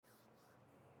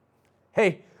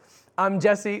Hey, I'm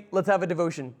Jesse. Let's have a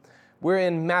devotion. We're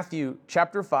in Matthew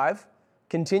chapter 5,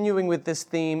 continuing with this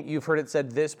theme. You've heard it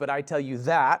said this, but I tell you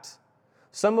that.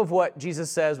 Some of what Jesus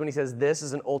says when he says this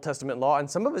is an Old Testament law, and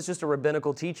some of it's just a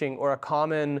rabbinical teaching or a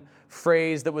common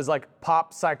phrase that was like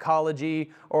pop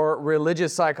psychology or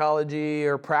religious psychology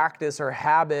or practice or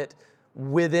habit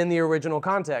within the original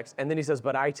context. And then he says,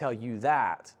 but I tell you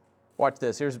that. Watch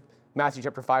this. Here's Matthew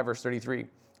chapter 5, verse 33.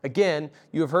 Again,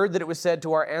 you have heard that it was said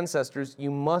to our ancestors,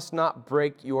 you must not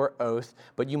break your oath,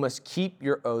 but you must keep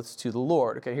your oaths to the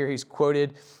Lord. Okay, here he's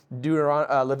quoted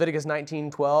Leviticus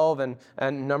 19:12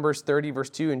 and Numbers 30, verse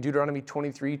 2, and Deuteronomy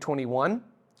 23:21.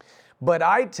 But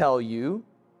I tell you,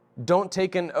 don't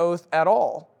take an oath at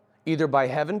all, either by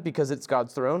heaven, because it's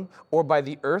God's throne, or by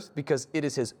the earth, because it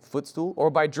is his footstool,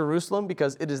 or by Jerusalem,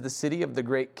 because it is the city of the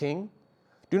great king.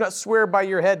 Do not swear by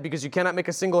your head, because you cannot make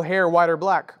a single hair white or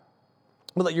black.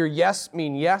 But let your yes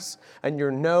mean yes, and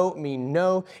your no mean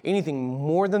no. Anything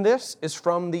more than this is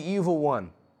from the evil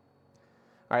one.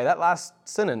 All right, that last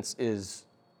sentence is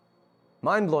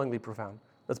mind-blowingly profound.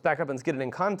 Let's back up and let's get it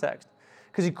in context.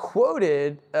 Because he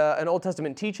quoted an Old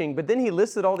Testament teaching, but then he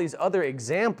listed all these other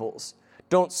examples.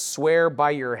 Don't swear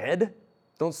by your head.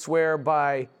 Don't swear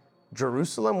by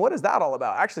Jerusalem. What is that all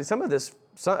about? Actually, some of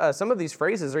these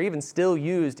phrases are even still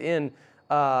used in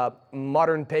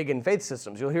modern pagan faith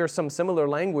systems. You'll hear some similar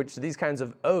language to these kinds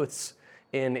of oaths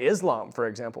in Islam, for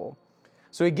example.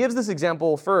 So he gives this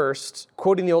example first,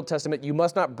 quoting the Old Testament, you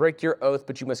must not break your oath,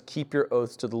 but you must keep your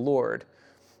oaths to the Lord.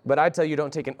 But I tell you,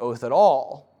 don't take an oath at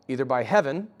all, either by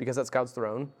heaven, because that's God's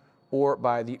throne, or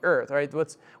by the earth. All right?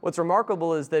 What's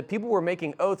remarkable is that people were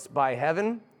making oaths by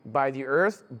heaven, by the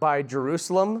earth, by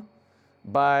Jerusalem,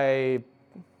 by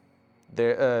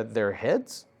their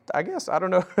heads, I guess. I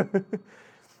don't know.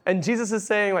 And Jesus is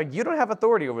saying, like, you don't have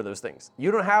authority over those things.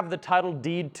 You don't have the title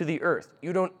deed to the earth.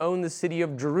 You don't own the city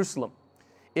of Jerusalem.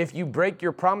 If you break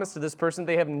your promise to this person,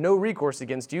 they have no recourse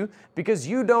against you because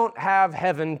you don't have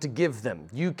heaven to give them.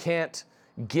 You can't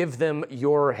give them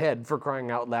your head, for crying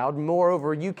out loud.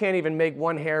 Moreover, you can't even make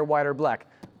one hair white or black.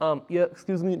 Yeah,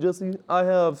 excuse me, Jesse, I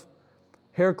have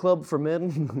hair club for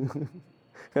men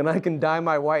and I can dye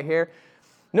my white hair.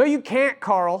 No, you can't,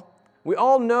 Carl. We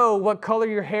all know what color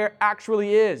your hair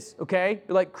actually is, okay?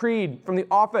 You're like Creed from The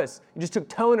Office. You just took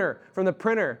toner from the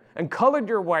printer and colored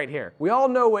your white hair. We all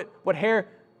know what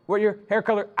your hair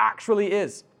color actually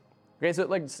is. Okay, so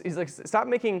he's like, stop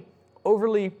making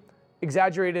overly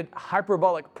exaggerated,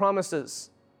 hyperbolic promises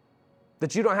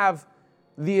that you don't have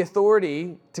the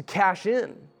authority to cash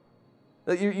in.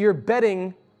 That you're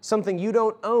betting something you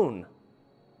don't own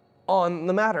on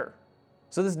the matter.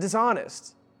 So this is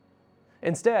dishonest.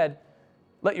 Instead,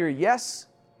 let your yes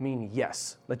mean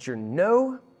yes. Let your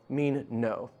no mean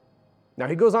no. Now,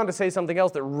 he goes on to say something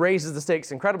else that raises the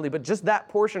stakes incredibly, but just that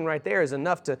portion right there is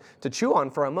enough to chew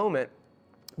on for a moment,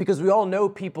 because we all know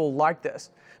people like this.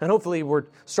 And hopefully we're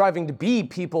striving to be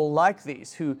people like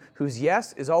these, whose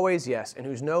yes is always yes, and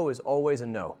whose no is always a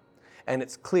no. And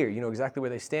it's clear, you know exactly where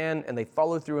they stand, and they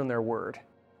follow through in their word.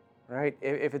 Right?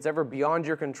 If it's ever beyond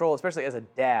your control, especially as a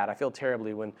dad, I feel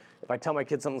terribly if I tell my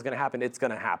kids something's going to happen, it's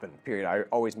going to happen, period. I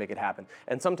always make it happen.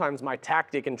 And sometimes my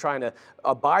tactic in trying to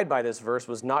abide by this verse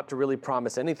was not to really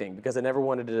promise anything, because I never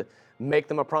wanted to make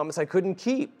them a promise I couldn't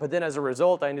keep. But then as a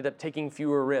result, I ended up taking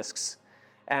fewer risks.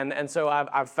 And so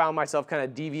I've found myself kind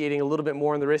of deviating a little bit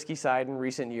more on the risky side in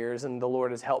recent years, and the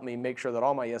Lord has helped me make sure that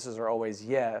all my yeses are always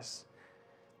yes.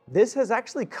 This has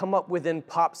actually come up within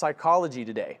pop psychology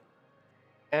today.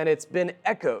 And it's been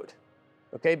echoed,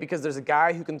 okay? Because there's a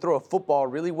guy who can throw a football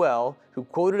really well, who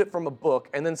quoted it from a book,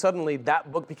 and then suddenly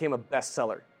that book became a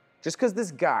bestseller. Just because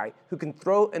this guy who can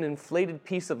throw an inflated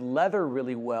piece of leather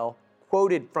really well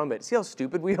quoted from it. See how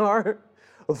stupid we are?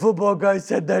 A football guy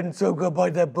said that, and so go buy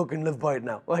that book and live by it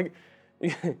now. Like,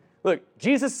 look,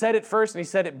 Jesus said it first, and he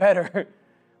said it better.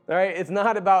 All right? It's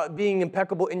not about being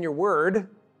impeccable in your word,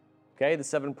 okay? The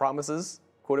 7 promises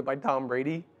quoted by Tom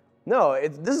Brady. No,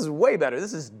 this is way better.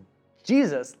 This is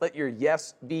Jesus. Let your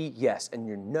yes be yes and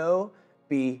your no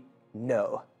be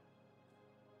no.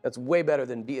 That's way better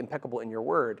than be impeccable in your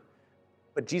word.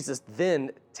 But Jesus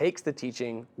then takes the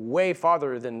teaching way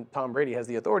farther than Tom Brady has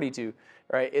the authority to,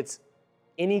 right? It's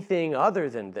anything other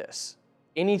than this.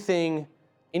 Anything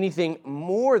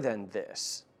more than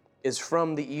this is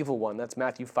from the evil one. That's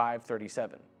Matthew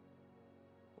 5:37.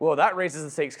 Well, that raises the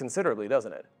stakes considerably,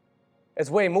 doesn't it? It's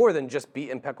way more than just be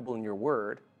impeccable in your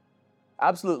word.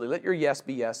 Absolutely, let your yes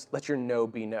be yes, let your no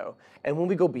be no. And when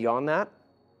we go beyond that,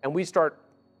 and we start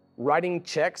writing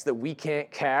checks that we can't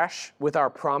cash with our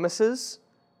promises,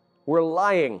 we're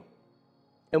lying.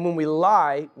 And when we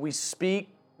lie, we speak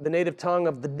the native tongue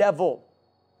of the devil.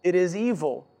 It is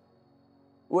evil.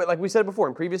 Like we said before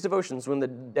in previous devotions, when the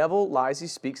devil lies, he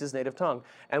speaks his native tongue.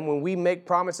 And when we make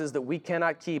promises that we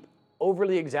cannot keep,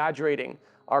 overly exaggerating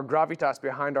our gravitas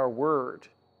behind our word,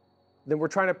 then we're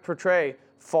trying to portray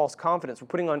false confidence. We're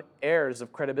putting on airs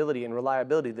of credibility and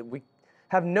reliability that we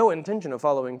have no intention of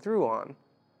following through on.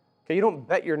 Okay, you don't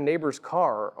bet your neighbor's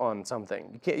car on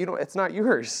something. It's not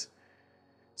yours.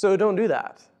 So don't do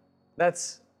that.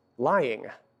 That's lying.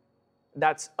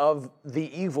 That's of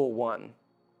the evil one.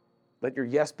 Let your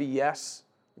yes be yes,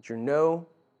 let your no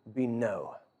be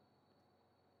no.